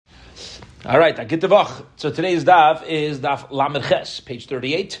All right, Akitavach. So today's daf is daf Lamed Ches, page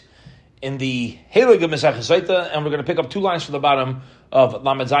 38, in the Heilige Masechah Sotah, and we're going to pick up two lines from the bottom of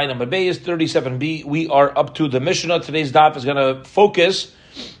Lamed Zayin and Beis 37b. We are up to the Mishnah. Today's daf is going to focus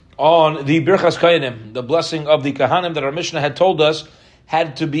on the Birchas Kohanim, the blessing of the Kahanim that our Mishnah had told us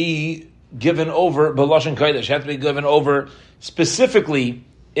had to be given over B'Lashon Kodesh, had to be given over specifically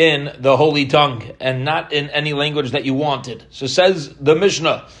in the holy tongue and not in any language that you wanted. So says the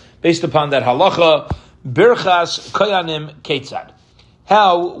Mishnah, based upon that halacha, Birchas Kohanim Ketzad.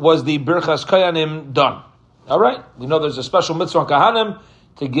 How was the Birchas Kohanim done? All right, we know there's a special mitzvah on Kahanim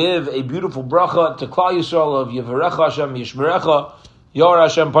to give a beautiful bracha to Klal Yisrael of Yivarecha Hashem Yishmerecha, Yor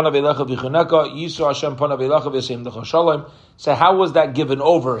Hashem Panav Elecha V'Chuneka, Yisro Hashem Panav Elecha V'Yisem Lecha Shalom. So how was that given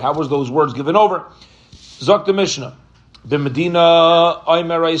over? How was those words given over? Zok the Mishnah, B'Medina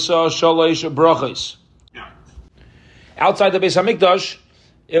Omer Isa Shalosh Brachos. Outside the Beis Hamikdash,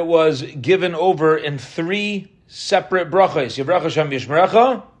 it was given over in three separate brachos. Yivrach Hashem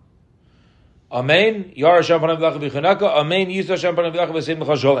Yishmerecha, Amen. Yar Hashem Panav Elecha V'Chuneka, Amen. Yisro Hashem Panav Elecha V'Yisem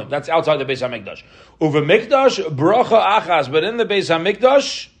Lecha Shalom. That's outside the Beis Hamikdash. Uve Mikdash bracha achas, but in the Beis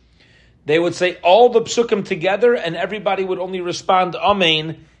Hamikdash, they would say all the psukim together, and everybody would only respond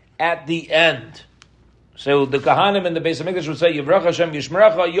Amen at the end. So the Kahanim in the Beis Hamikdash would say Yivrach Hashem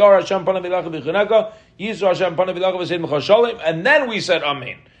Yishmerecha, Yar Hashem Panav Elecha V'Chuneka, Yisro Hashem Panav Elecha V'Yisem Lecha Shalom, and then we said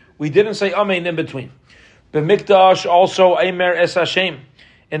Amen. We didn't say Amen in between. B'Mikdash also Eimer Es Hashem.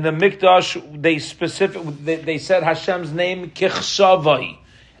 In the Mikdash, they said Hashem's name Kichsavai,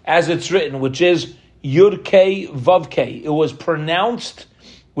 as it's written, which is Yud Kei Vav Kei. It was pronounced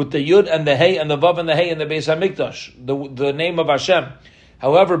with the Yud and the Hey and the Vav and the Hey in the Beis Hamikdash, the name of Hashem.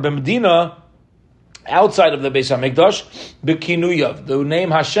 However, B'Medina, outside of the Beis Hamikdash, B'Kinuyav, the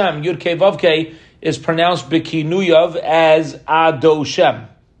name Hashem Yud Kei Vav Kei is pronounced B'Kinuyav as Adoshem.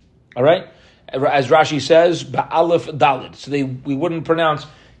 All right, as Rashi says, Ba'alef Dalit. So we wouldn't pronounce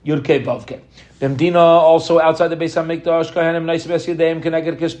Yud Kei Vav Kei. B'Medina, also outside the Beis Hamikdash, Kahanim Nais Bes Yadeim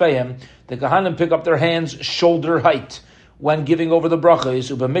Keneged Kispeim. The Kahanim pick up their hands shoulder height when giving over the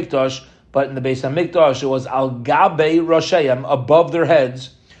brachos B'Mikdash, but in the Beis Hamikdash it was Al Gabe Rosheim, above their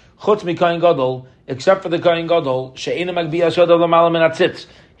heads. Chutz Mi Kohen Gadol, except for the Kohen Gadol, She'ena Magbias Yodav L'Malam Min HaTzitz.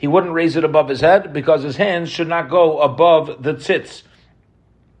 He wouldn't raise it above his head because his hands should not go above the tzitz.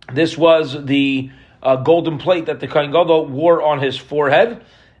 This was the golden plate that the Kohen Gadol wore on his forehead,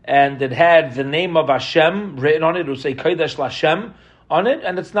 and it had the name of Hashem written on it. It would say Kodesh Lashem on it,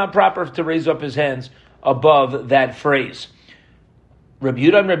 and it's not proper to raise up his hands above that phrase. Rabbi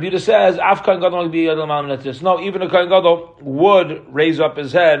Yehuda says, Af Kohen Gadol be Yodel Malam Min HaTzitz. No, even a Kohen Gadol would raise up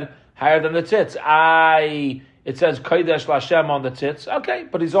his head higher than the tzitz. It says Kodesh Lashem on the tzitz. Okay,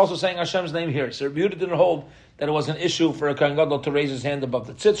 but he's also saying Hashem's name here. So Rabbi Yehuda didn't hold that it was an issue for a Kohen Gadol to raise his hand above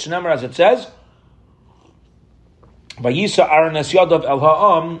the tzitz. Shneimar, as it says, Vayisa Aaron es yadav el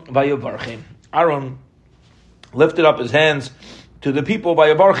ha'am vayavarchem. Aaron lifted up his hands to the people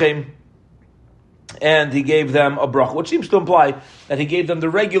vayavarchem, and he gave them a bracha, which seems to imply that he gave them the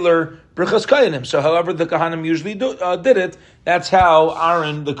regular Birchas Kohanim. So however the Kahanim usually did it, that's how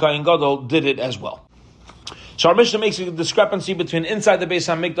Aaron, the Kohen Gadol, did it as well. So our Mishnah makes a discrepancy between inside the Beis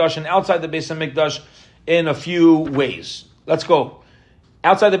Hamikdash and outside the Beis Hamikdash in a few ways. Let's go.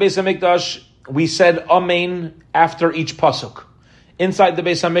 Outside the Beis Hamikdash, we said Amen after each pasuk. Inside the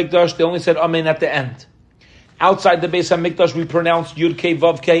Beis Hamikdash, they only said Amen at the end. Outside the Beis Hamikdash, we pronounced Yud Kei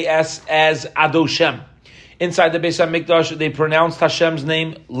Vav Kei as Adoshem. Inside the Beis Hamikdash, they pronounced Hashem's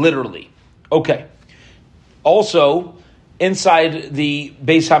name literally. Okay. Also, inside the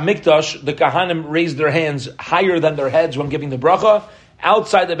Beis Hamikdash, the Kahanim raised their hands higher than their heads when giving the bracha.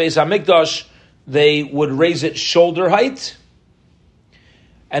 Outside the Beis Hamikdash, they would raise it shoulder height.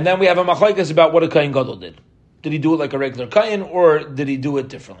 And then we have a machlokes about what a Kohen Gadol did. Did he do it like a regular Kohen, or did he do it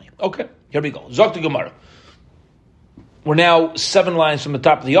differently? Okay, here we go. Zok the Gemara. We're now 7 lines from the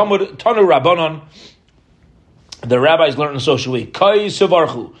top of the Yomud. Tanu Rabbanon. The rabbis learned in social week. Kai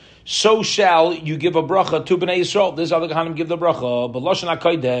Sevarchu. So shall you give a bracha to Bnei Yisrael. This is how the Kahanim give the bracha. B'Lashon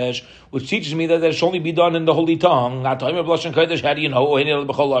HaKodesh, which teaches me that it should only be done in the holy tongue. Not talking about B'Lashon HaKodesh. How do you know?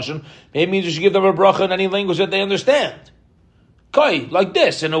 Maybe it means you should give them a bracha in any language that they understand. Kai, like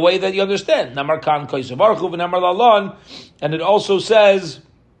this, in a way that you understand. Namar kan kai sevarchu v'namar lalan. And it also says,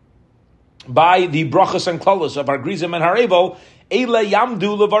 by the brachas and klalos of our Grizim and Harevo, Eile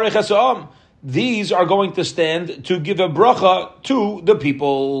yamdu levarech ha'am. These are going to stand to give a bracha to the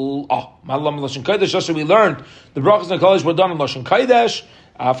people. Malam Lashon Kodesh, just so we learned, the brachas and klalos were done in Lashon Kodesh,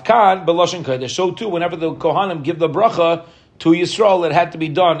 Afkan, but Lashon Kodesh. So too, whenever the Kohanim give the bracha to Yisrael, it had to be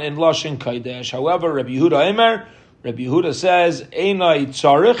done in Lashon Kodesh. However, Rabbi Yehuda says, Einai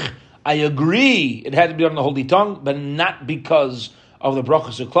tzarich I agree it had to be on the holy tongue, but not because of the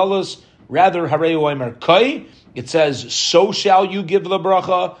brachas uklalas. Rather, harei oimer kai. It says, so shall you give the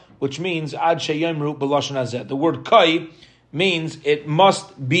bracha, which means ad sheyemru b'lashon hazeh. The word kai means it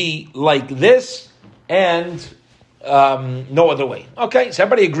must be like this and no other way. Okay, so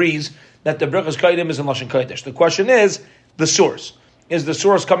everybody agrees that the brachas kaidim is in lashon kodesh. The question is the source. Is the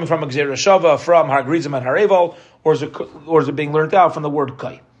source coming from Gzeira Shava, from Hargrizim and Hareval, or is it being learned out from the word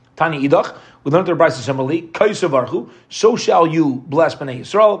kai? Tani idach, we learned the Brisa similarly. Kai sevarchu, so shall you bless Bnei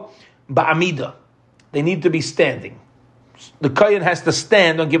Yisrael ba'amida. They need to be standing. The kayin has to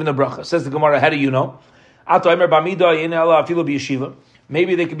stand on giving the bracha. Says the Gemara, how do you know?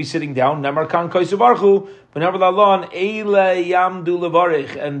 Maybe they could be sitting down. And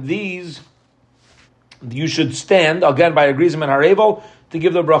these you should stand, again, by Agrizim and Hareval, to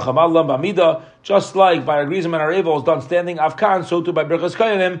give the bracha. Ma'alam ba'amida, just like by Agrizim and Hareval is done standing, Afkan, so too by Brachas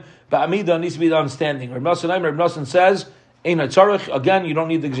Kayanim, ba'amida needs to be done standing. Reb Nosson says, Ein tzarich, again, you don't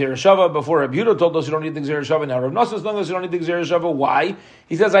need the Gzeira Shava. Before Reb Yehuda told us you don't need the Gzeira Shava. Now Reb Nosson is telling us you don't need the Gzeira Shava. Why?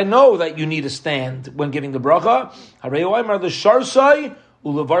 He says, I know that you need to stand when giving the bracha. Harei oimer the sharsai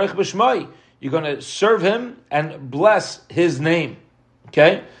ulevarich b'shmai. You're going to serve him and bless his name.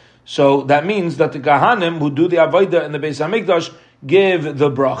 Okay? So that means that the Kahanim who do the Avodah in the Beis HaMikdash give the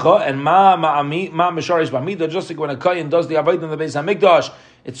bracha, and ma misharis b'amida, just like when a Kayin does the Avodah in the Beis HaMikdash,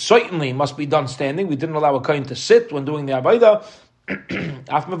 it certainly must be done standing. We didn't allow a Kayin to sit when doing the Avodah.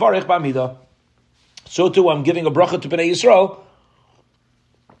 Af mevarich b'amida. So too, I'm giving a bracha to Bnei Yisrael.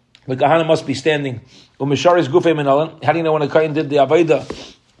 The Kahanim must be standing. U'misharis gufei minalan. How do you know when a Kayin did the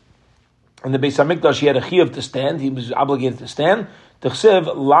Avodah in the Beis HaMikdash, he had a chiyuv to stand, he was obligated to stand. T'chsev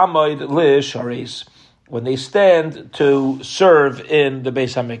lamoid lisharis, when they stand to serve in the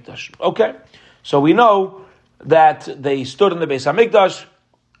Beis HaMikdash. Okay, so we know that they stood in the Beis HaMikdash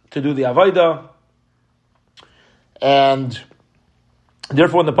to do the Avodah, and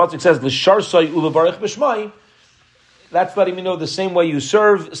therefore when the pasuk says l'sharsai ulevarich b'shmai, that's letting me know the same way you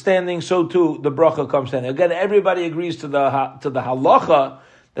serve standing, so too the bracha comes standing. Again, everybody agrees to the halacha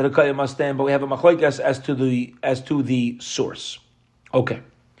that a kayyim must stand, but we have a machlokes as to the source. Okay.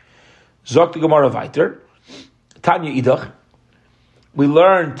 Zok the Gemara weiter. Tanya idach. We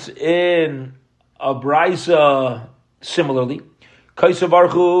learned in a brisa similarly.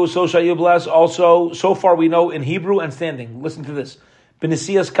 Kaisavarchu, so shall you bless. Also, so far we know in Hebrew and standing. Listen to this.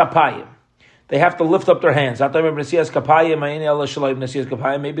 B'nesiyas kapayim. They have to lift up their hands. Maybe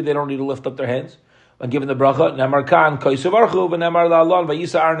they don't need to lift up their hands when giving the bracha. Nemar kan kaisavarchu v'nemar la'alon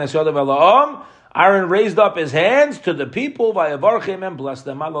v'yisa Aaron es yodav ela'am. Aaron raised up his hands to the people v'yavarchim and blessed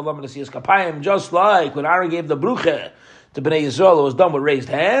them. Just like when Aaron gave the brucha to Bnei Yisrael, it was done with raised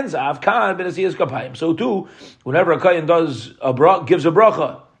hands. Avkan b'nesiyas kapayim. So too, whenever a kohen gives a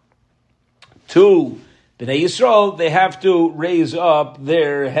bracha to Bnei Yisrael, they have to raise up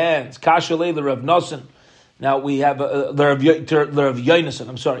their hands. Kasha leila Rav Nosson. Now we have the Rav Yonason.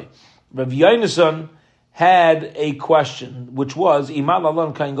 I'm sorry, Rav Yonason had a question, which was Imal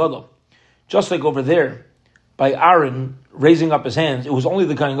Alon Kain Gadol. Just like over there, by Aaron raising up his hands, it was only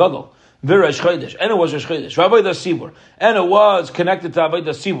the Kain Gadol. V'Rosh Chodesh, and it was Rosh Chodesh. Avodah Sibur, and it was connected to Avodah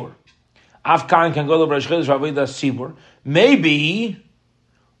Sibur. Afkan Kain Gadol Rosh Chodesh Avodah Sibur. Maybe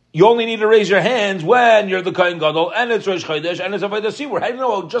you only need to raise your hands when you're the Kain Gadol, and it's Rosh Chodesh, and it's Avodah Sibur. How do you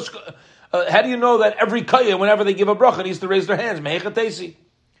know? How do you know that every Kayin, whenever they give a bracha, needs to raise their hands? Mehechatesi.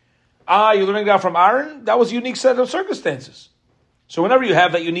 You're learning that from Aaron? That was a unique set of circumstances. So whenever you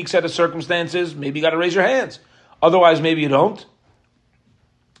have that unique set of circumstances, maybe you got to raise your hands. Otherwise, maybe you don't.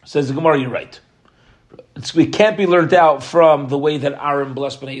 Says the Gemara, you're right. It can't be learned out from the way that Aaron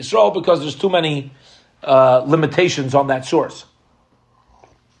blessed Bnei Yisrael because there's too many limitations on that source.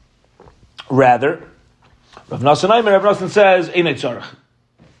 Rather, Rav Nosson says, Einei tzarich.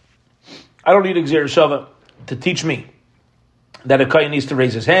 I don't need a Gzeira Shava to teach me that a kohen needs to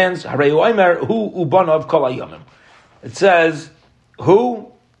raise his hands. Harei oimer hu ubanav kol hayamim. It says,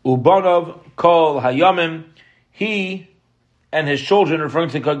 who ubanav kol hayamim, he and his children, referring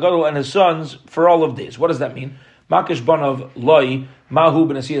to Kagadu and his sons, for all of days. What does that mean? Makish banav loi mahu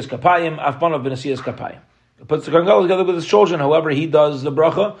b'nesiyas kapayim af banav b'nesiyas kapayim. He puts the Kagadu together with his children. However, he does the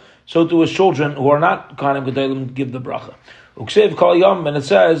bracha, so to his children who are not Kohanim Gedolim give the bracha. Uksev kol yom, and it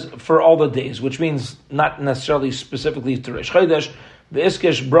says for all the days, which means not necessarily specifically to Rosh Chodesh. The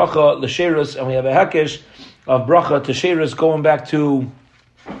iskish bracha l'sheirus, and we have a hekish of bracha to sheirus going back to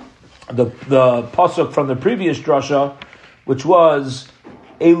the pasuk from the previous drasha, which was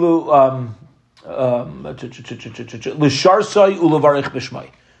elu l'sharsai ulevarich b'shmai.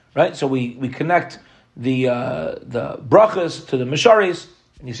 Right, so we connect the brachas to the misharis,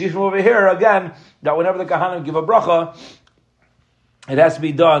 And you see from over here, again, that whenever the Kahanim give a bracha, it has to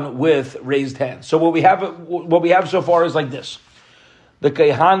be done with raised hands. So what we have so far is like this. The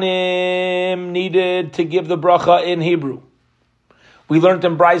Kahanim needed to give the bracha in Hebrew. We learned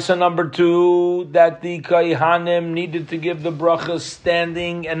in Brisa number 2 that the Kahanim needed to give the bracha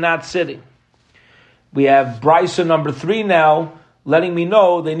standing and not sitting. We have Brisa number 3 now, letting me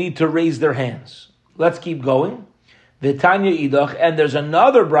know they need to raise their hands. Let's keep going. V'tanya idach, and there's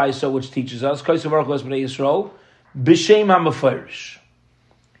another brisa which teaches us, Yisrael, b'shem ha'mefarish.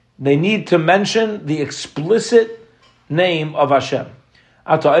 They need to mention the explicit name of Hashem.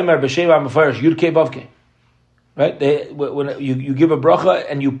 Ata Eimer b'shem ha'mefarish, Yud Kei Vav Kei. Right? When you give a bracha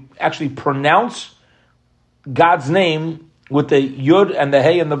and you actually pronounce God's name with the Yud and the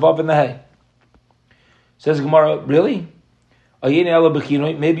Hey and the Vav and the Hey. Says Gemara, really?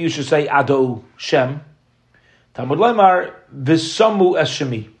 Maybe you should say Ado Shem. Talmud Laimar v'samu es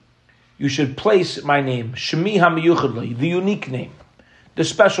Shemi. You should place my name, Shemi HaMiyuchad, the unique name, the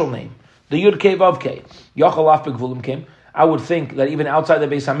special name, the Yud Kei Vav Kei. Yachal Af B'Gvulim Kim. I would think that even outside the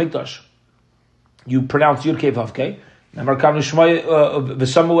Beis HaMikdash, you pronounce Yud Kei Vav Kei.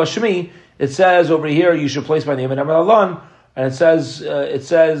 V'samu es Shemi. It says over here you should place my name in Amar Alon, and it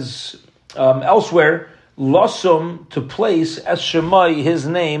says elsewhere Losum, to place es Shemai, his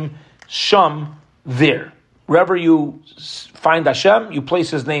name, Sham, there. Wherever you find Hashem, you place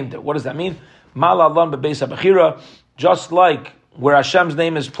his name there. What does that mean? Malalan bebeis habechira, just like where Hashem's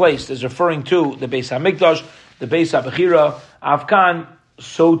name is placed is referring to the Beis Hamikdash, the Beis Habechira, Afkan,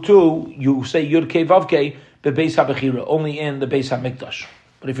 so too you say Yud Kei Vav Kei bebeis habechira, only in the Beis Hamikdash.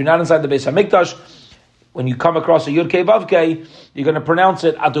 But if you're not inside the Beis Hamikdash, when you come across a Yud Kei Vav Kei, you're going to pronounce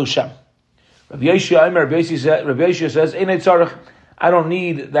it Ado Shem. Rabbi Yeshua says, Einei tzarich, I don't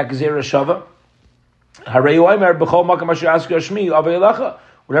need that Gezerah Shava.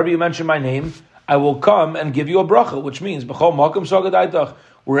 Wherever you mention my name, I will come and give you a bracha, which means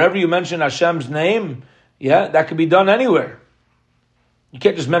wherever you mention Hashem's name, that could be done anywhere. You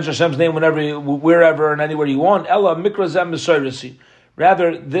can't just mention Hashem's name wherever and anywhere you want. Ella mikrazem b'soyrisi.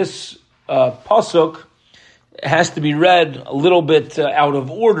 Rather, this pasuk has to be read a little bit out of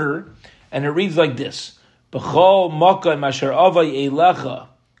order, and it reads like this: B'chol makom asher avay elecha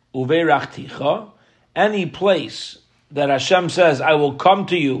uveirachticha. Any place that Hashem says, I will come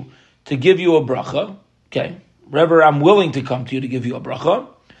to you to give you a bracha, okay, wherever I'm willing to come to you to give you a bracha,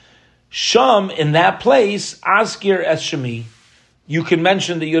 Sham, in that place, Askir es Shemi, you can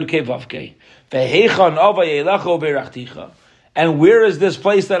mention the Yud Kei Vav Kei. Ve'hechan avay elecha uveirachticha. And where is this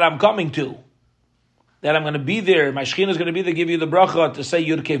place that I'm coming to? That I'm going to be there, my Shekhinah is going to be there to give you the bracha to say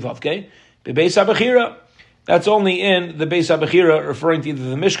Yud Kei Vav Kei. Bebeis HaBechira. That's only in the Beis HaBechira, referring to either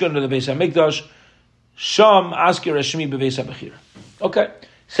the Mishkan or the Beis HaMikdash. Sham Askir Shemi Bebeis HaBechira. Okay.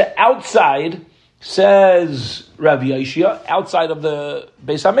 So outside, says Rav Yeshua, outside of the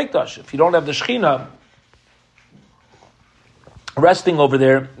Beis HaMikdash, if you don't have the Shekhinah resting over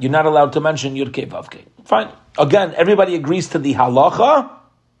there, you're not allowed to mention Yud Kei Vav Kei. Fine. Again, everybody agrees to the halacha.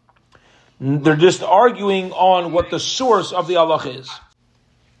 They're just arguing on what the source of the halacha is.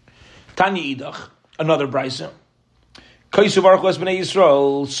 Tanya Idach, another brisa. Kaisu Baruch Hu B'nai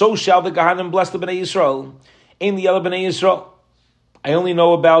Yisrael, so shall the Kahanim bless the B'nai Yisrael. Ein li ela B'nai Yisrael. I only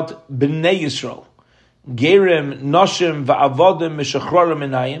know about B'nai Yisrael. Gerim, Noshim, Va'avodim, Mishachrarim,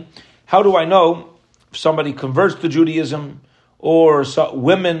 Minayim. How do I know if somebody converts to Judaism, or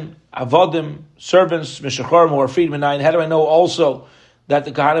women, Avodim, servants, Mishachrarim, who are freed Minayim? How do I know also that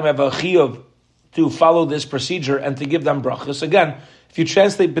the Kahanim have a chiyuv to follow this procedure and to give them brachas? Again, if you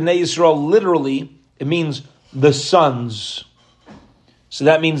translate B'nai Yisrael literally, it means the sons. So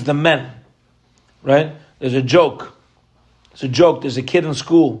that means the men, right? There's a joke. There's a kid in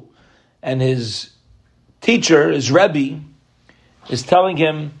school, and his teacher, his Rebbe, is telling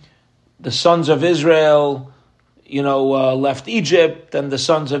him the sons of Israel, left Egypt, and the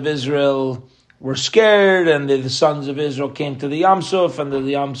sons of Israel were scared, and the sons of Israel came to the Yam Suf, and the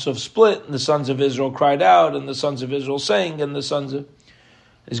Yam Suf split, and the sons of Israel cried out, and the sons of Israel sang, and is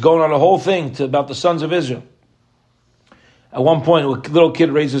going on a whole thing about the sons of Israel. At one point, a little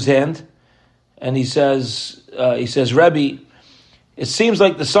kid raised his hand, and he says, Rebbe, it seems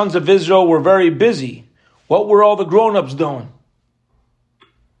like the sons of Israel were very busy. What were all the grown-ups doing?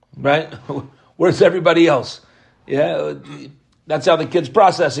 Right? Where's everybody else? Yeah, that's how the kid's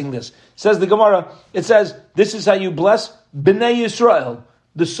processing this. Says the Gemara, it says, this is how you bless B'nai Yisrael,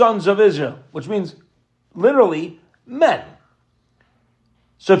 the sons of Israel, which means literally men.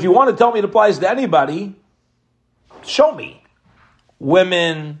 So if you want to tell me it applies to anybody, show me.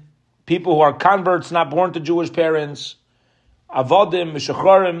 Women, people who are converts, not born to Jewish parents, Avodim,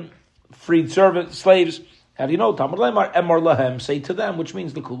 Mishacharim, freed servants, slaves. How do you know? Talmud Lemar, Emor Lahem, say to them, which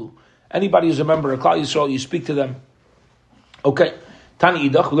means the Kulu. Anybody who's a member of Klal Yisrael, you speak to them. Okay. Tani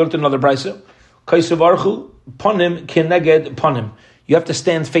Idach, we learned another brisa. Kaisav Archu, Panim, Keneged, Panim. You have to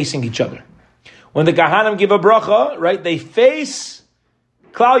stand facing each other. When the Kahanim give a bracha, right, they face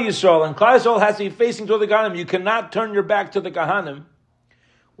Klal Yisrael, and Klal Yisrael has to be facing toward the Kahanim. You cannot turn your back to the Kahanim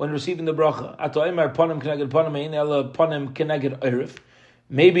when receiving the bracha.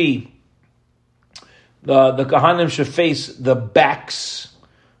 Maybe the Kahanim should face the backs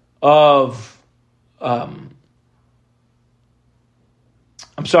of, I'm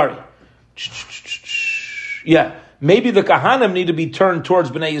sorry. Yeah, maybe the Kahanim need to be turned towards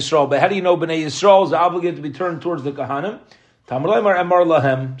Bnei Yisrael. But how do you know Bnei Yisrael is obligated to be turned towards the Kahanim?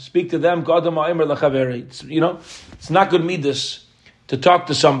 Speak to them. It's not good midas to talk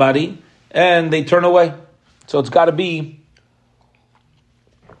to somebody and they turn away. So it's got to be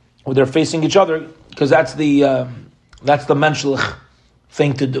when they're facing each other, because that's the menschlich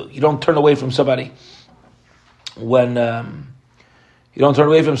thing to do. You don't turn away from somebody when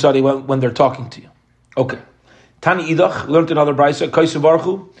when they're talking to you. Okay. Tani Idach learned another brisa. Kaisav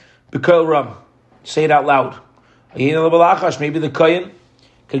Archu b'kol ram. Say it out loud. Maybe the kohen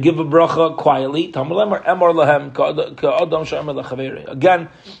could give a bracha quietly. Again,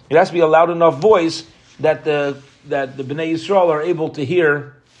 it has to be a loud enough voice that the Bnei Yisrael are able to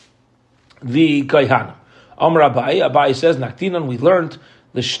hear the kohen. Amar Abai says, Naktinan, we learned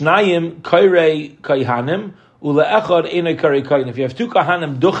the shnayim kairei kohanim uleechad enei kairei kohen. If you have two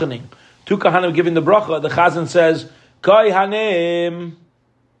kohanim duchening, two kohanim giving the bracha, the chazan says kohanim.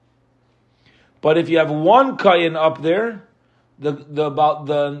 But if you have one kohen up there, then the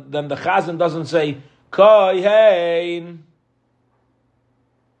chazan doesn't say kohen.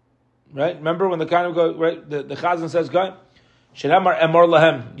 Right? Remember when the kohen go right? The chazan says kohen. Shenamar emor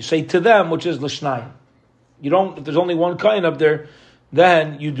lahem. You say to them, which is l'shnayim. You don't. If there's only one kohen up there,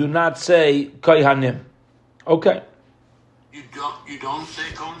 then you do not say kohanim. Okay. You don't say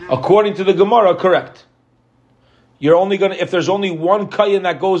kohanim. According to the Gemara, correct. You're only going to, if there's only one kohen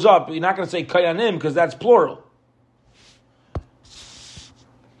that goes up, you're not going to say kohanim because that's plural.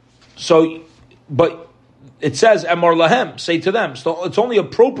 So, but it says emor lahem, say to them. So it's only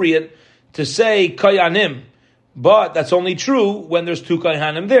appropriate to say kohanim, but that's only true when there's two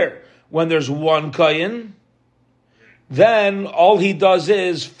kohanim there. When there's one kohen, then all he does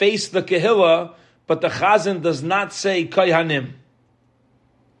is face the kehillah, but the chazan does not say kohanim.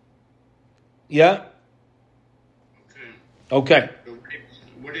 Yeah. Okay.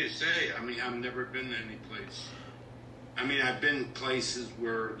 What do you say? I mean, I've never been to any place. I mean, I've been places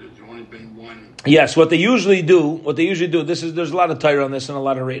where there's only been one. Yes, what they usually do, there's a lot of Torah on this and a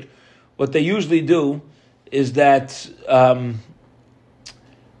lot of read. What they usually do is that they'll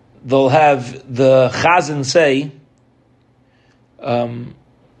have the chazan say, Elokeinu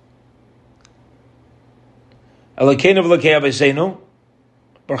v'Elokei Aviseinu,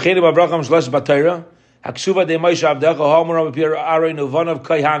 Barcheinu b'Avraham shlesh b'Torah, Haksuva de Moshe Avdecha Ha'amura b'Pir Aaron Uvanav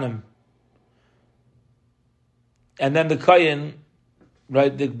Kohanim. And then the kohen,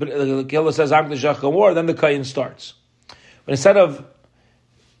 right? The Kehillah says Am T'Shach Kamor. Then the kohen starts. But instead of,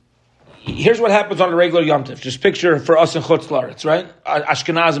 here's what happens on a regular Yom Tov. Just picture for us in Chutz La'aretz, right?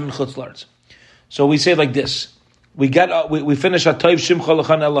 Ashkenazim in Chutz La'aretz. So we say like this: we finish Atayv Shimcha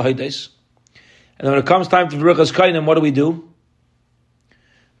L'Chan El Haides, and then when it comes time to B'ruchas Kohanim, what do?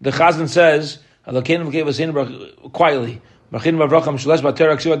 The Chazan says, Elokeinu gave us in quietly. If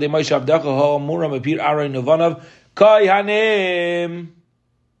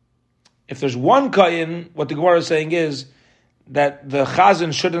there's one kohen, what the Gemara is saying is that the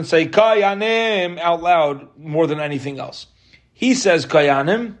chazan shouldn't say kohanim out loud more than anything else. He says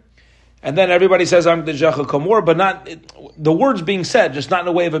kohanim, and then everybody says I'm the Jecha Kamor, but not the words being said, just not in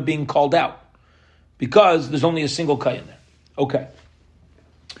a way of it being called out, because there's only a single kohen there. Okay.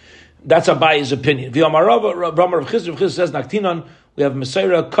 That's Abayi's opinion. Rav Chisda says Naktinon, we have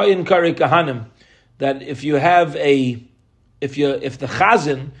Mesaira Kohen Kari Kahanim, that if the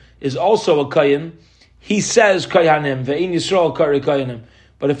Chazan is also a Kohen, he says Kohanim, Ve'in Yisrael Kari Kohanim.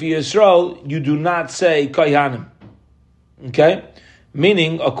 But if you're Yisrael, you do not say Kohanim. Okay?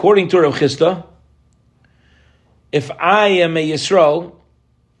 Meaning, according to Rav Chisda, if I am a Yisrael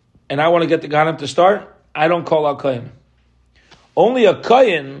and I want to get the Kohanim to start, I don't call out Kohanim. Only a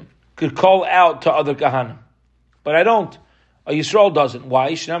Kohen could call out to other kahanim, but I don't. A Yisrael doesn't.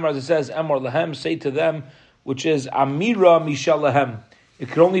 Why? Shnamar, as it says, Emor lahem, say to them, which is Amira Mishal lahem. It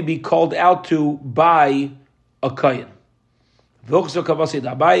could only be called out to by a kohen. The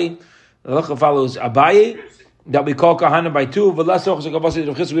halacha follows Abaye. that we call Kahanim by two.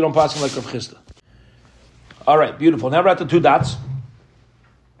 We don't pass him like Rav Chisda. All right, beautiful. Now we're at the two dots.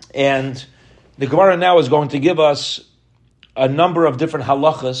 And the Gemara now is going to give us a number of different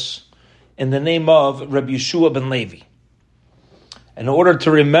halachas in the name of Rabbi Yeshua ben Levi. In order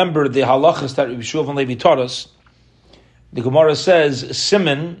to remember the halachas that Rabbi Yeshua ben Levi taught us, the Gemara says,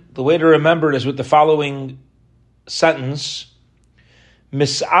 Siman, the way to remember it is with the following sentence,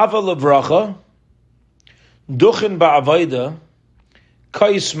 Mis'ava levracha, duchen ba'avayda,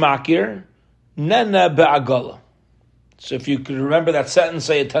 kais makir, nena ba'agala. So if you could remember that sentence,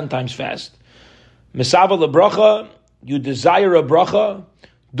 say it 10 times fast. Mis'ava lebracha, you desire a bracha,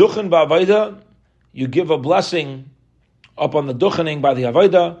 duchen ba'avayda, you give a blessing up on the duchening by the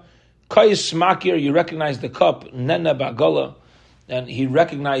avayda, kais makir, you recognize the cup, nena ba'agala, and he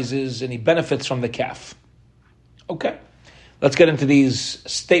recognizes and he benefits from the calf. Okay, let's get into these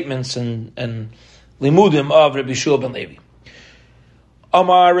statements and limudim of Rabbi Yeshua ben Levi.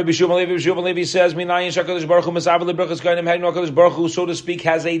 Amar Rabbi Yeshua ben Levi says, Minayin shakadosh baruch hu misav lebrachas kainim hagnu hakadosh baruch hu, so to speak,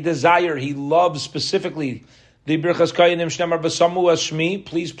 has a desire. He loves specifically the brachas kainim shnemar v'samu as shmi.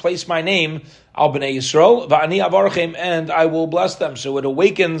 Please place my name al bnei Yisrael va'ani avarchem, and I will bless them. So it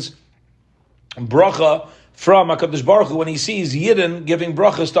awakens bracha from Hakadosh Baruch Hu when he sees Yidden giving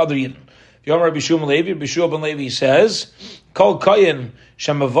brachas to other Yidden. Yom Rabbi Yeshua ben Levi says, Kol kayin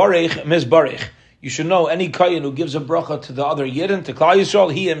shemavarech mizbarech. You should know any kayin who gives a bracha to the other Yidden, to Klal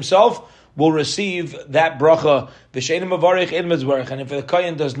Yisrael, he himself will receive that bracha. V'shein mavarech in mizbarech. And if the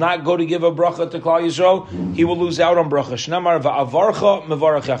kayin does not go to give a bracha to Klal Yisrael, he will lose out on bracha. Shnamar va'avarcha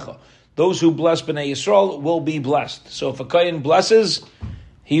mevarechecha. Those who bless Bnei Yisrael will be blessed. So if a kayin blesses,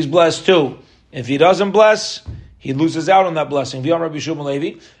 he's blessed too. If he doesn't bless, he loses out on that blessing. V'yam Rabbi Yeshua ben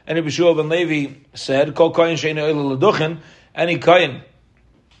Levi, and Rabbi Yeshua ben Levi said, Kol kayin she'eino ela leduchen, any kayin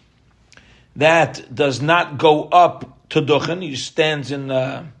that does not go up to duchen, he stands in,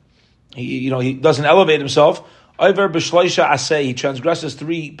 he doesn't elevate himself. Over b'shloisha aseh, he transgresses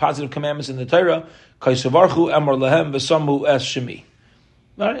 3 positive commandments in the Torah. Kaisavarchu emor lehem v'samu es shemi.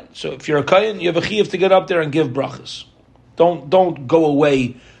 All right. So if you're a kayin, you have a chiyuv to get up there and give brachas. Don't go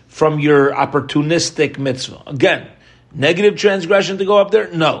away from your opportunistic mitzvah. Again, negative transgression to go up there?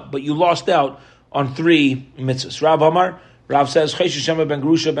 No, but you lost out on 3 mitzvahs. Rav says, Cheshu ben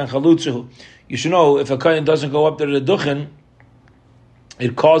Grusha ben Chalutzuhu. You should know, if a kayin doesn't go up there to the duchen,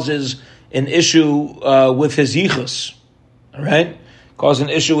 it causes an issue with his yichus. All right? Causes an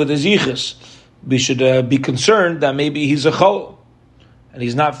issue with his yichus. We should be concerned that maybe he's a chol, and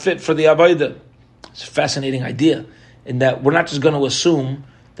he's not fit for the avodah. It's a fascinating idea, in that we're not just going to assume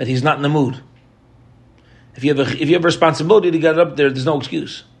that he's not in the mood. If you have a responsibility to get up there, there's no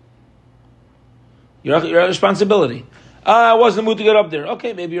excuse. You're a responsibility. I wasn't in the mood to get up there.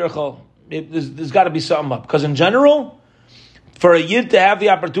 Okay, maybe you're a chol. There's got to be something up. Because in general, for a yid to have the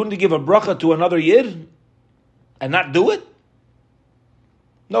opportunity to give a bracha to another yid and not do it,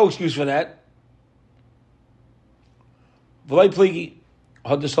 no excuse for that. You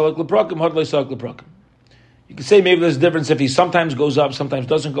could say maybe there's a difference if he sometimes goes up, sometimes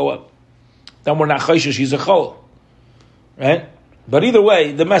doesn't go up. Then we're not chayshish, he's a chol. Right? But either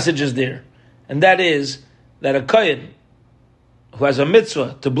way, the message is there. And that is that a kayin who has a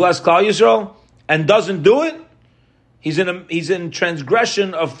mitzvah to bless Klal Yisrael and doesn't do it, he's in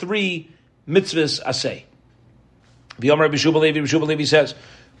transgression of 3 mitzvahs aseh. V'yom Rabbi Yeshua Levi says,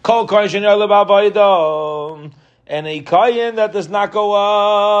 Kol kayin she'eino ela ba'avodah, and a kayin that does not go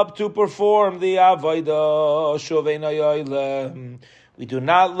up to perform the avodah, shuveina yoylem, we do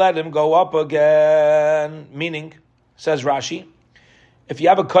not let him go up again. Meaning, says Rashi, if you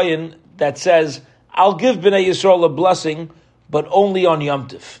have a kayin that says, I'll give Bnei Yisrael a blessing, but only on Yom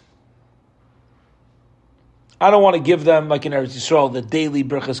Tif. I don't want to give them, like in Eretz Yisrael, the daily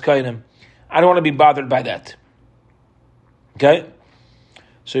brachas kayinim. I don't want to be bothered by that. Okay?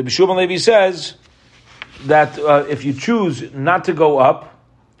 So Rabbi Yeshua ben Levi says that if you choose not to go up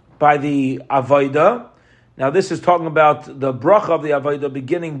by the avodah, now this is talking about the bracha of the avodah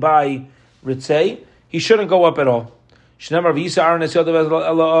beginning by Ritzei, he shouldn't go up at all.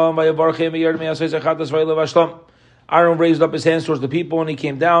 Aaron raised up his hands towards the people and he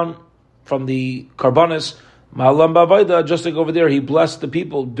came down from the karbanis. Just like over there, he blessed the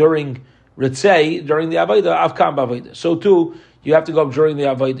people during Ritzei, during the Avodah, Avkam Bavodah. So too, you have to go up during the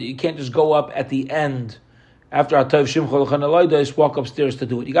Avodah. You can't just go up at the end. After Atav Shimcha L'chan Elodah, walk upstairs to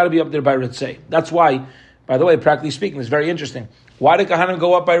do it. You got to be up there by Ritzei. That's why, by the way, practically speaking, it's very interesting. Why did Kahanim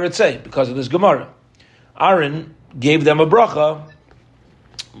go up by Ritzei? Because of this Gemara. Aaron gave them a bracha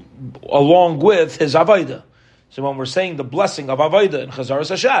along with his Avodah. So when we're saying the blessing of Avodah in Chazaras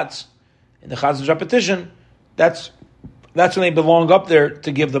Hashatz, in the Chazan's repetition, that's when they belong up there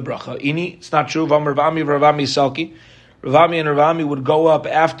to give the bracha. Ini, it's not true. Ravami Salki. Ravami and Ravami would go up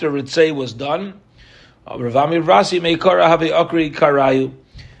after Ritzei was done. Ravami Ravasi Meikara Have Akri Karayu.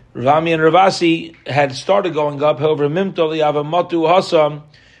 Ravami and Ravasi had started going up. However, Mimto Liavamatu Hasam.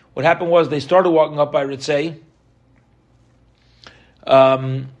 What happened was they started walking up by Ritzei.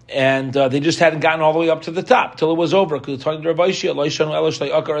 And they just hadn't gotten all the way up to the top till it was over. If the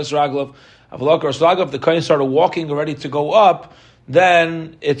kohen started walking ready to go up,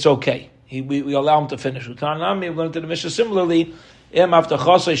 then it's okay. We allow him to finish. We're going to the Mishnah similarly. If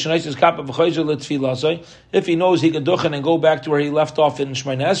he knows he can duchen and go back to where he left off in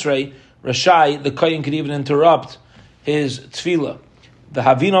Shemona Esrei, Rashai, the kohen could even interrupt his tefillah. The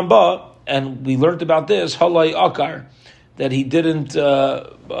Havinam Ba, and we learned about this, Halai Akar, that he didn't,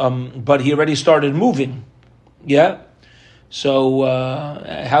 but he already started moving. Yeah? So,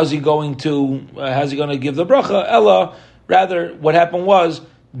 how's he going to give the bracha? Ella, rather, what happened was,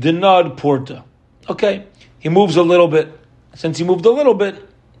 Dinad Porta. Okay, he moves a little bit. Since he moved a little bit,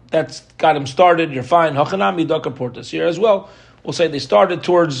 that's got him started, you're fine. Hachanami Daka Porta. Here as well, we'll say they started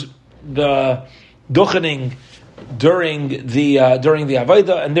towards the duchening during the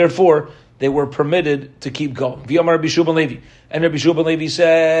Avaida, and therefore, they were permitted to keep going. V'yamar Rabbi Shua ben Levi. And Rabbi Shua ben Levi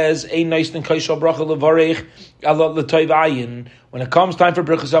says, Ein nice than kaishal bracha levarech ala l'toiv ayin. When it comes time for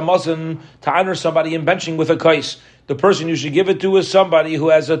brachas hamazon, to honor somebody in benching with a kais, the person you should give it to is somebody who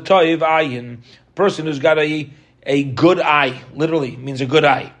has a toiv ayin. A person who's got a good eye, literally means a good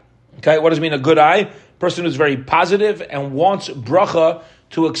eye. Okay, what does it mean, a good eye? A person who's very positive and wants bracha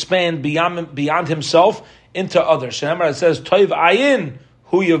to expand beyond himself into others. Shemar, it says, toiv ayin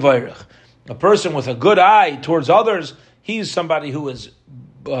hu yavarech. A person with a good eye towards others, he's somebody who is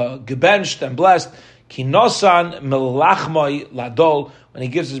gebenched and blessed. Kinosan melachmai ladol. When he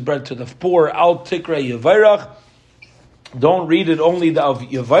gives his bread to the poor, al tikre yavarach. Don't read it only of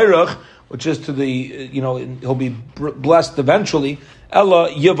yavarach, which is to the, he'll be blessed eventually. Ella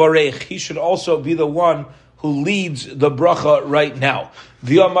yavarech. He should also be the one who leads the bracha right now.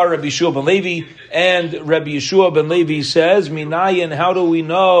 V'yamar Rabbi Yeshua ben Levi, and Rabbi Yeshua ben Levi says, Minayin, how do we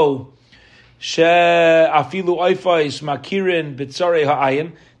know?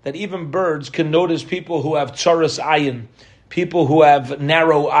 That even birds can notice people who have tsaras ayin, people who have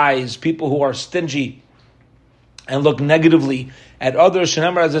narrow eyes, people who are stingy and look negatively at others.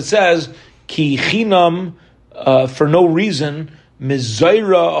 As it says, ki chinam, for no reason,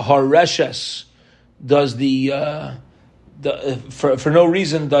 mizaira hareshes, does for no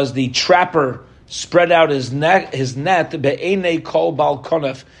reason does the trapper spread out his net be'enei kol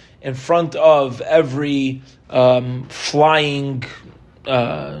balkonef, in front of every flying,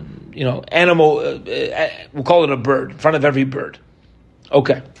 animal. We'll call it a bird. In front of every bird.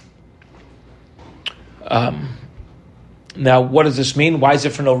 Okay. Now, what does this mean? Why is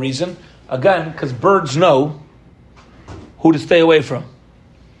it for no reason? Again, because birds know who to stay away from.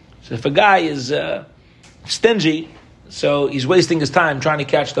 So if a guy is stingy, so he's wasting his time trying to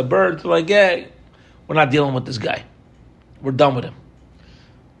catch the bird, they're like, hey, we're not dealing with this guy. We're done with him.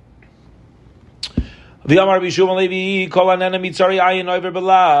 Anybody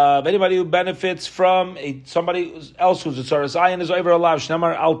who benefits from somebody else who's a tzaras ayin is over alav.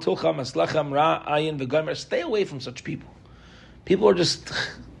 Shnamar al tilcham aslechem ra ayin v'gomer. Stay away from such people. People are just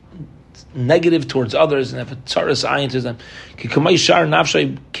negative towards others and have a tzaras ayin to them.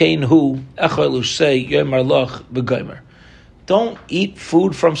 Don't eat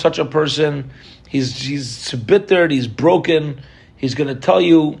food from such a person. He's bittered. He's broken. He's going to tell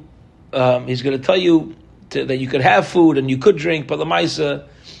you. He's going to tell you that you could have food and you could drink, but Lamaisa,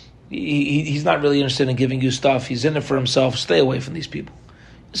 he's not really interested in giving you stuff. He's in it for himself. Stay away from these people.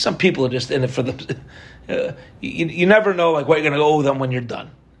 Some people are just in it for the. You never know what you're going to owe them when you're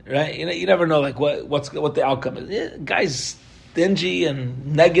done, right? You never know what the outcome is. Yeah, guy's stingy and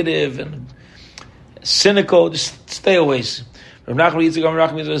negative and cynical. Just stay away. Rav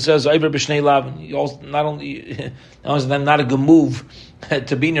Nachman says, not only not a good move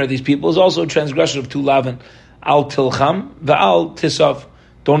to be near these people, is also a transgression of two lavin. Al tilcham va'al tisav.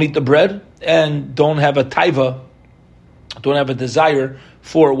 Don't eat the bread and don't have a taiva, don't have a desire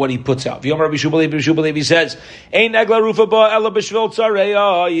for what he puts out. V'yom Rabbi Shua Levi says, Ein egla rufa ba ela b'shvil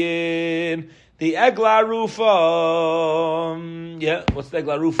tzarein. The egla rufa, what's the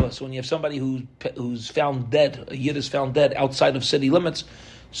egla rufa? So when you have somebody who's found dead, a yid is found dead outside of city limits,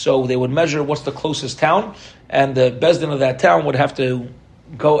 so they would measure what's the closest town, and the bezdin of that town would have to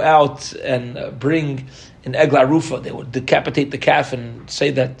go out and bring an egla rufa. They would decapitate the calf and say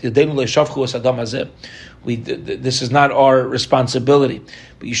that this is not our responsibility.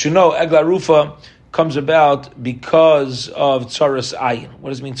 But you should know egla rufa comes about because of tzaras ayin. What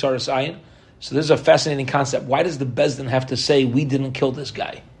does it mean, tzaras ayin? So this is a fascinating concept. Why does the Bezdin have to say, we didn't kill this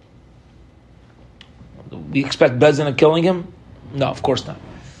guy? We expect Bezdin of killing him? No, of course not.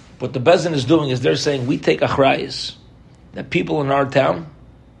 What the Bezdin is doing is they're saying, we take achrayis, that people in our town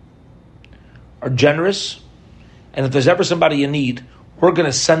are generous, and if there's ever somebody in need, we're going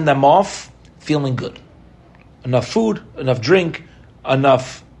to send them off feeling good. Enough food, enough drink,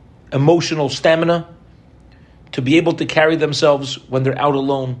 enough emotional stamina to be able to carry themselves when they're out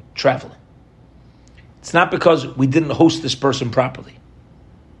alone traveling. It's not because we didn't host this person properly.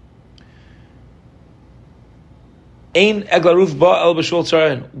 Ein eglaruf ba el b'shul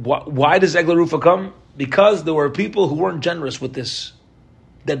tzarayin. Why does eglarufa come? Because there were people who weren't generous with this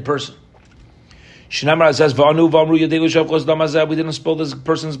dead person. Shinamar says, "V'anu v'amru yadelu shavchos damazeh." We didn't spill this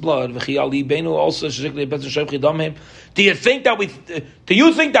person's blood. V'chi ali beinu also shekli betzin shavchi damim. Do you think that we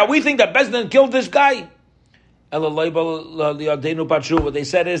think that Bezdin killed this guy? What they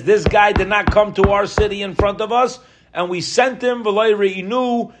said is, this guy did not come to our city in front of us, and we sent him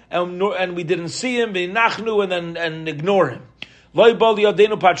and we didn't see him and ignore him. We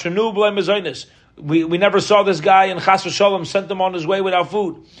never saw this guy, and Chas v'Shalom sent him on his way without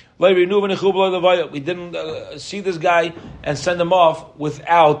food. We didn't see this guy and send him off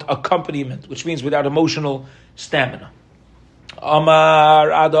without accompaniment, which means without emotional stamina.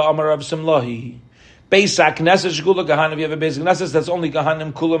 Amar Ada Amar Rav Simlahi. Beisak Knesset Shkula Kahanim. You have a basic Knesset that's only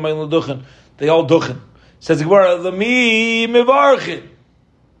Kahanim Kula Meil Duchen. They all Duchen. Says the Gemara, Lemi Mivarchin.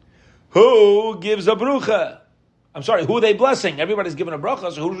 Who gives a brucha? I'm sorry, who are they blessing? Everybody's giving a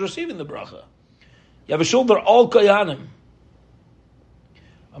bracha, so who's receiving the bracha? You have a shoulder all Kayanim.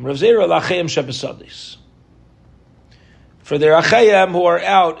 Rav Zera Lachayim Shebesadis. For their Achayim who are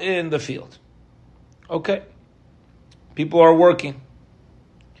out in the field. Okay. People are working.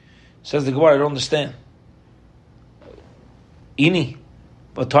 Says the Gemara, I don't understand. Ini.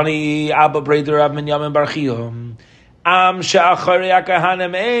 Vatani Abba Breder Ab Minyamin Barchiyom. Am Sha'achari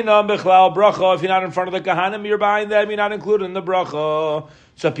HaKahanim Einam Bichlal Bracha. If you're not in front of the Kahanim, you're behind them, you're not included in the Bracha.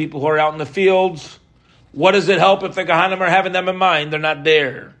 So people who are out in the fields, what does it help if the Kahanim are having them in mind? They're not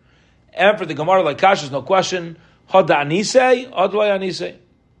there. And for the Gemara, like Kash, there's no question. Hada Anisei, Adwai Anisei.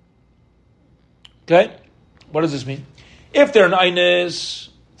 Okay? What does this mean? If they're an Einis,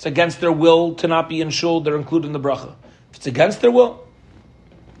 it's against their will to not be in shul, they're included in the bracha. If it's against their will,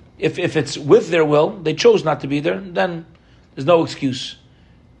 if it's with their will, they chose not to be there, then there's no excuse.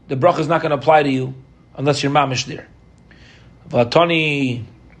 The bracha is not going to apply to you unless you're mamish there. Vatani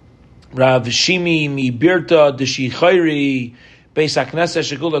Rav Shimi mi birta deshi chayri beis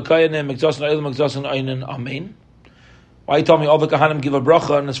hakneses shekula kayanim mikdasan oilim mikdasan einin amen. Why you told me all the kahanim give a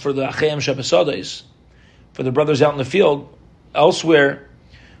bracha and it's for the achayim shebesadais, for the brothers out in the field? Elsewhere,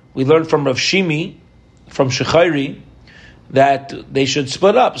 we learned from Rav Shimi, from Shechairi, that they should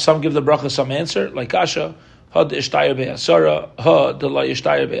split up. Some give the bracha, some answer, like Asha, ha de ishtayir be'asara, ha de la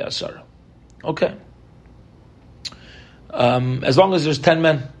ishtayir be'asara. Okay. As long as there's 10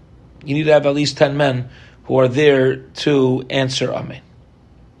 men, you need to have at least 10 men who are there to answer Amen.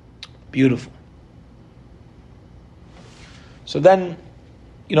 Beautiful. So then,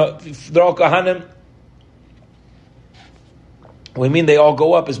 if they're all Kahanim, we mean they all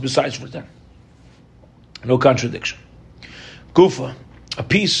go up is besides for them. No contradiction. Gufa, a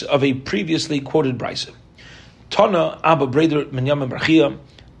piece of a previously quoted brisa. Tana Abba Breder Minyamin Barchia,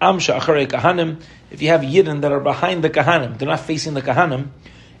 Amsha Acharei Kahanim. If you have Yidden that are behind the Kahanim, they're not facing the Kahanim,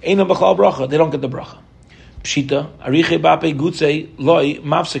 Einam B'chal Bracha, they don't get the bracha. Pshita, Ariche Bape Gutze Loi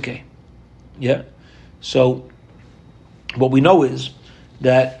Mafseke. Yeah? So, what we know is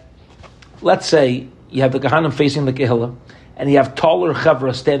that, let's say, you have the Kahanim facing the Kehillah, and you have taller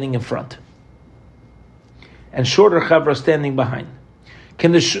Chavra standing in front, and shorter Chavra standing behind.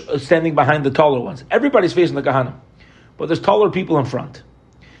 Standing behind the taller ones. Everybody's facing the Kahanim, but there's taller people in front.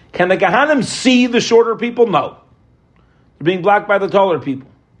 Can the Kahanim see the shorter people? No. They're being blocked by the taller people.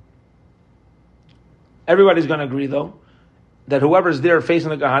 Everybody's going to agree, though, that whoever's there facing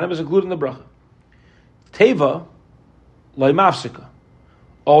the Kahanim is included in the bracha. Teva, loy mafsika.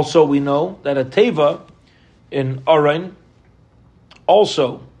 Also, we know that a Teva in Arain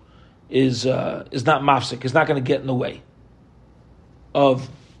also is not mafsik, is not going to get in the way of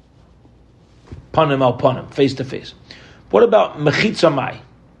panim al panim, face to face. What about mechitza mai?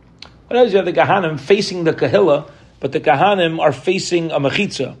 What else? You have the Kahanim facing the Kehillah, but the Kahanim are facing a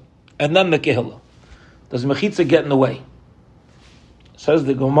mechitza, and then the Kehillah. Does mechitza get in the way? Says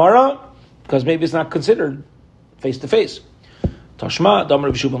the Gemara, because maybe it's not considered face to face. Tashma,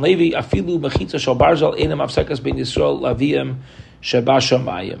 Damar B'Shuban Levi, Afilu mechitza shal barzal enam afsekas ben Yisrael laviyim sheba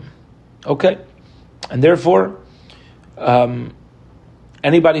shamayim. Okay, And therefore,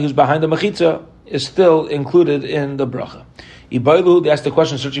 anybody who's behind the mechitza is still included in the bracha. Ibailu, they asked the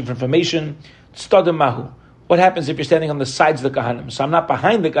question searching for information. Stadim mahu. What happens if you're standing on the sides of the kahanim? So I'm not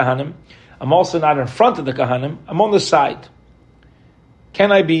behind the kahanim. I'm also not in front of the kahanim. I'm on the side.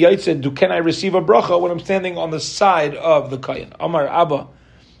 Can I be yaitze? Can I receive a bracha when I'm standing on the side of the kayan? Amar Abba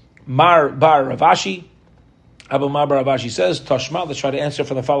Mar Bar Ravashi. Abba Mar Bar Ravashi says, Tashma, let's try to answer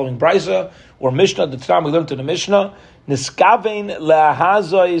for the following brisa or Mishnah. The time we learned in the Mishnah, Niskavein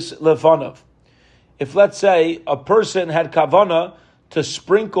lehazois lefanov. If, let's say, a person had kavana to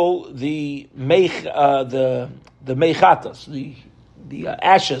sprinkle the mechatas, the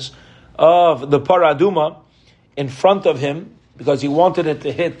ashes of the paraduma in front of him because he wanted it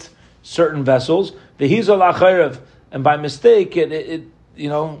to hit certain vessels, and by mistake, it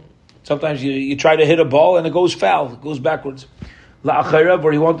sometimes you try to hit a ball and it goes foul, it goes backwards.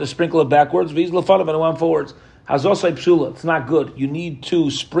 Where he wanted to sprinkle it backwards, and it went forwards. Hazosai psula, it's not good. You need to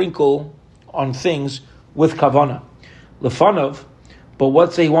sprinkle on things with kavana. Lefanov, but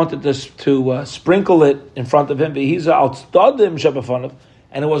let's say he wanted to sprinkle it in front of him,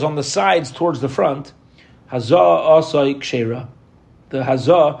 and it was on the sides towards the front. Hazah asai kshera. The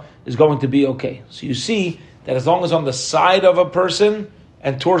hazah is going to be okay. So you see that as long as on the side of a person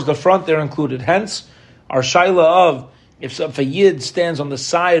and towards the front, they're included. Hence, our shaila of if a yid stands on the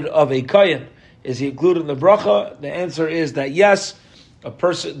side of a kayan, is he included in the bracha? The answer is that yes. A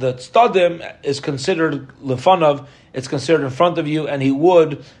person, the tzadim is considered lefanav, it's considered in front of you, and he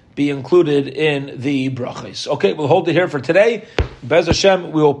would be included in the brachas. Okay, we'll hold it here for today. Bez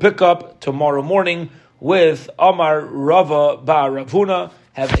Hashem, we will pick up tomorrow morning with Amar Rava Bar Ravuna.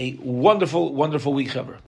 Have a wonderful, wonderful week, ever.